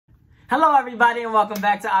Hello everybody and welcome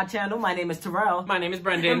back to our channel. My name is Terrell. My name is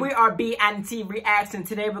Brendan. And we are B&T Reacts, and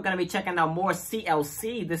today we're going to be checking out more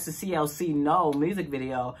CLC. This is CLC No music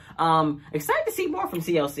video. Excited to see more from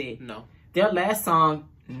CLC. No. Their last song,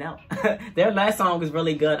 no. Their last song was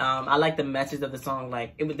really good. I like the message of the song.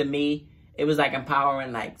 Like, it was to me, it was like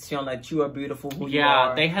empowering, like showing like you are beautiful, who you are.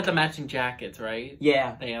 Yeah, they had the matching jackets, right?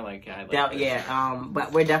 Yeah. They had like,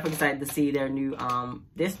 but we're definitely excited to see their new,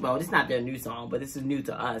 this is not their new song, but this is new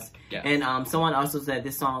to us. Yeah. And someone also said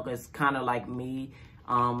this song is kind of like me,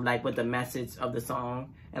 like with the message of the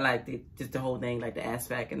song and like just the whole thing, like the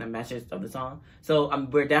aspect and the message of the song. So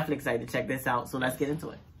we're definitely excited to check this out. So let's get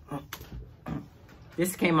into it.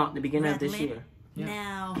 This came out in the beginning of this year. Yeah.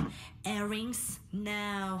 Now, earrings,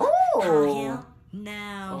 now, Ooh. high heel,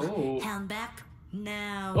 now, Ooh. handbag,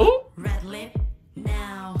 now, Ooh. red lip,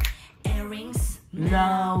 now, earrings,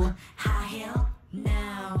 No. high heel,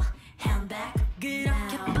 now, handbag,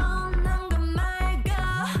 그렇게 뻔한 건 말고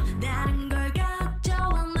다른 걸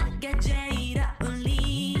가져와 내가 제일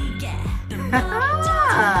어울리게.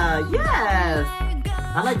 Yes.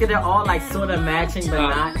 I like that they're all like sort of matching but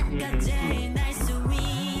not.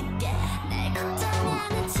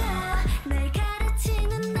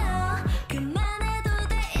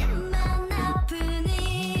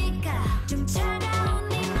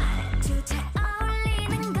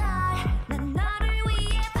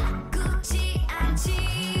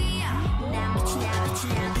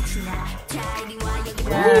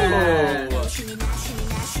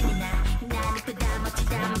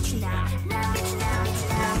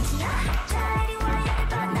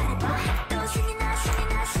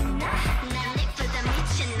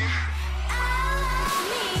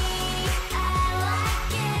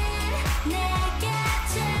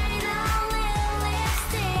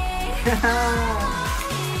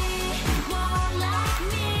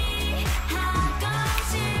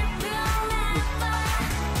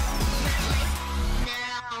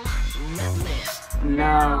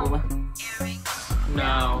 No.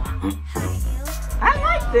 No. I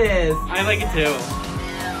like this. I like it too.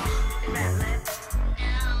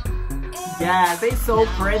 Yeah, they're so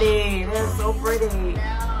pretty. They're so pretty.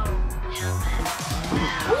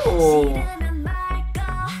 Ooh.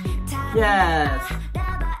 Yes.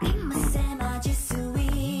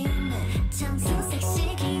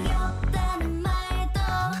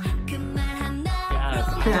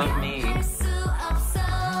 Yes, love me.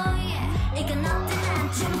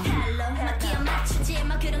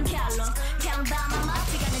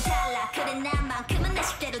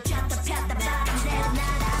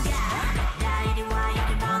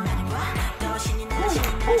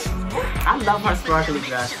 I love her sparkly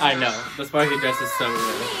dress. I know. The sparkly dress is so good.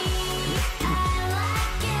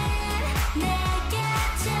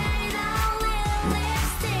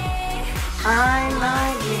 I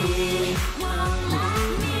like me.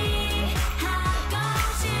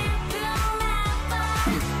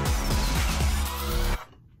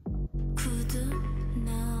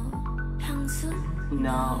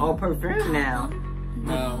 No. Oh, perfume now.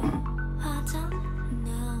 No.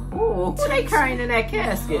 Ooh, who they carrying in that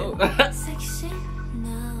casket? Oh.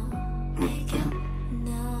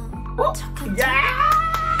 Ooh, yeah!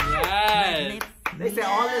 Yes. They said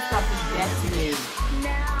all this stuff is dead to me.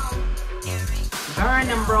 Burn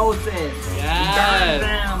them roses. Yes. Burn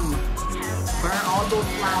them. Burn all those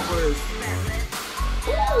flowers.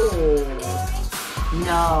 Ooh.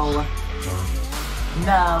 No.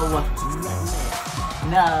 No.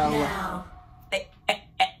 No.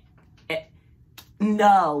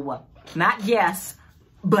 No. Not yes,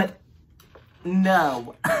 but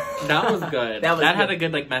no. That was good. That had a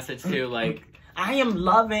good like message too. Like, I am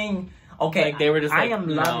loving. Okay, like they were just like, I am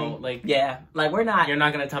loving. no, like, yeah, like we're not. You're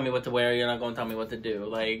not gonna tell me what to wear. You're not gonna tell me what to do.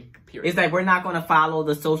 Like, period. It's like we're not gonna follow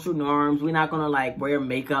the social norms. We're not gonna like wear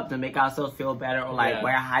makeup to make ourselves feel better or like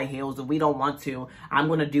wear high heels if we don't want to. I'm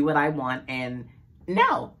gonna do what I want, and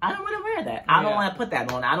no, I don't want to wear that. I don't want to put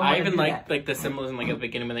that on. I don't. I even like like the symbolism like at the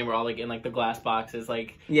beginning when they were all like in like the glass boxes,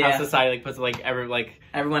 like yeah. how society like puts like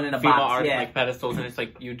everyone in a female box, art yeah. like pedestals, and it's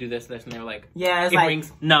like you do this, and they're like it's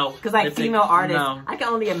earrings, like no, because like it's female artists, no. I can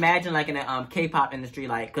only imagine like in the K-pop industry,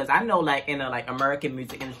 like because I know like in the like American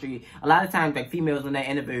music industry, a lot of times like females in that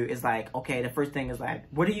interview is like okay, the first thing is like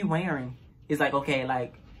what are you wearing? It's like okay,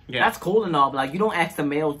 like that's cool and all, but like you don't ask the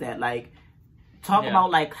males that like talk about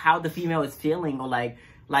like how the female is feeling or like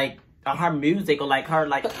her music or like her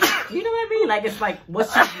like you know what I mean? Like it's like what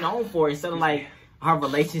she's known for instead of like her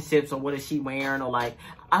relationships or what is she wearing or like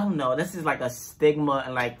I don't know. This is like a stigma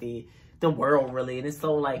and like the world really, and it's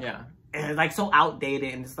so like and it's like so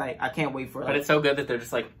outdated, and it's like I can't wait for. Like, but it's so good that they're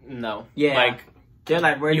just like no, yeah, like They're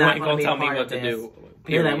like, we're You not ain't going to gonna be tell a me part what of to this. do.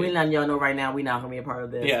 They're like, Period. we letting y'all know right now, we not going to be a part of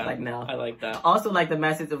this. Yeah, Like, no. I like that. Also, like the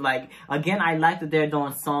message of like, again, I like that they're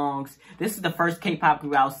doing songs. This is the first K-pop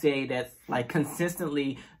group I'll say that's like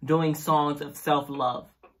consistently doing songs of self-love.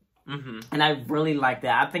 Mm-hmm. And I really like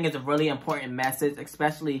that. I think it's a really important message,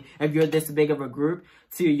 especially if you're this big of a group,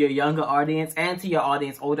 to your younger audience and to your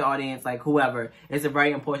audience, older audience, like whoever. It's a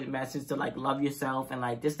very important message to like love yourself and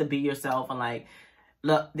like just to be yourself and like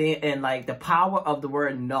look and like the power of the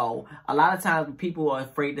word no. A lot of times people are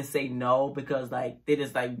afraid to say no because like they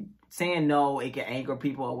just like saying no, it can anger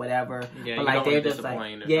people or whatever. Yeah, but you like don't they're wanna just like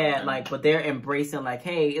disappoint or yeah, something. like but they're embracing like,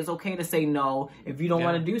 hey, it's okay to say no if you don't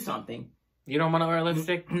want to do something. You don't want to wear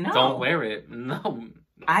lipstick? No. Don't wear it. No.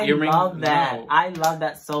 I Earrings? love that. No. I love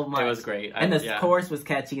that so much. It was great. And the yeah. chorus was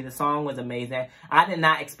catchy. The song was amazing. I did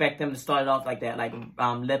not expect them to start it off like that, like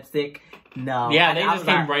lipstick. No. Yeah, they I just was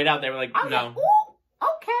came like, right out. They were like, I was no. like, ooh,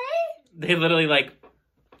 okay. They literally like,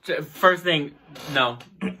 first thing, no.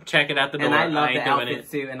 Check it out the door. And I love ain't the doing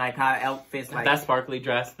outfits it. too, and like how outfits like That sparkly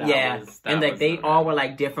dress. That yeah, was, that and like was they so all good. were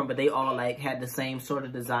like different, but they all like had the same sort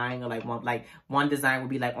of design. Or like one design would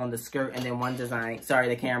be like on the skirt, and then one design. Sorry,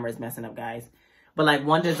 the camera is messing up, guys. But like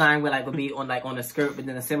one design would be on the skirt, but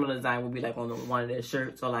then a similar design would be like on one of their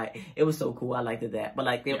shirts. So like it was so cool. I liked it that. But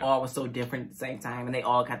like they all were so different at the same time, and they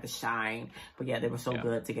all got the shine. But yeah, they were so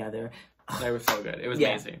good together. They were so good. It was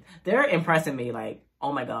amazing. They're impressing me. Like,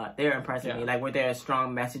 oh my god, they're impressing me. Yeah. Like with their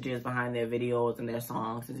strong messages behind their videos and their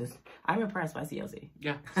songs. It's just, I'm impressed by CLC.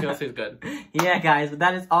 Yeah, CLC is good. Yeah, guys, but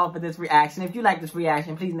that is all for this reaction. If you like this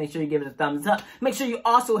reaction, please make sure you give it a thumbs up. Make sure you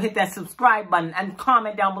also hit that subscribe button and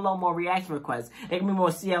comment down below more reaction requests. It can be more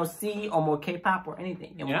CLC or more K-pop or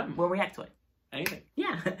anything. And we'll react to it. Anything.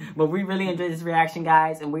 Yeah. But we really enjoyed this reaction,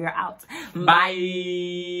 guys, and we are out.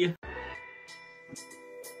 Bye.